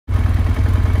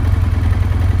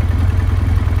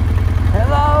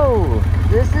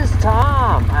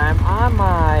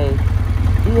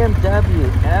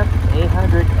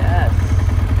F800S.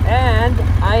 And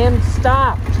I am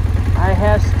stopped. I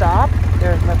have stopped.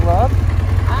 There's my glove.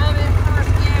 I'm in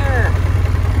first gear.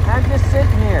 I'm just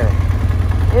sitting here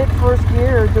in first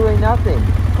gear doing nothing.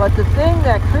 But the thing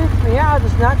that creeps me out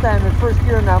is not that I'm in first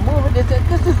gear and not moving, it's that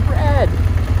this is red.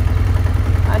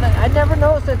 I never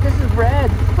noticed that this is red.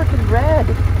 It's freaking red.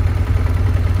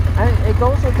 It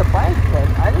goes with the bike, but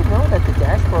I didn't know that the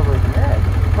dashboard was red.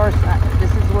 Of course,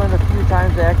 this is one of the few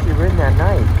times I actually ridden at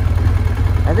night.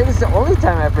 I think it's the only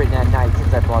time I've ridden at night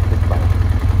since I bought this bike.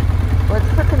 But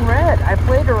it's freaking red. I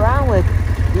played around with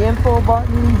the info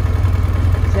button.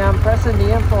 See, I'm pressing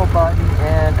the info button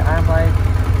and I'm like,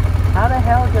 how the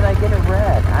hell did I get it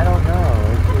red? I don't know.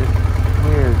 It's just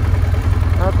weird.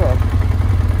 Okay.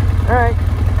 Alright.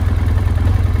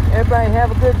 Everybody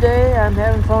have a good day. I'm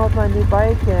having fun with my new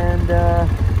bike and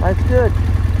life's good.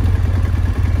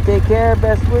 Take care.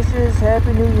 Best wishes.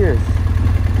 Happy New Year's.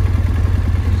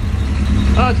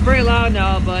 Oh, it's pretty loud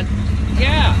now, but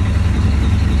yeah.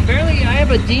 Apparently I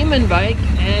have a demon bike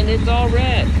and it's all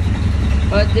red.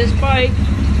 But this bike,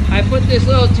 I put this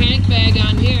little tank bag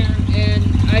on here and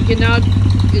I can now,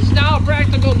 it's now a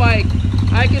practical bike.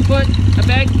 I can put a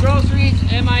bag of groceries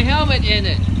and my helmet in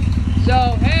it.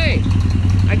 So, hey,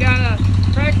 I got a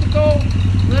practical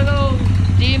little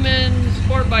demon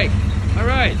sport bike. All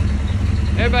right.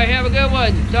 Everybody have a good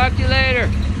one. Talk to you later.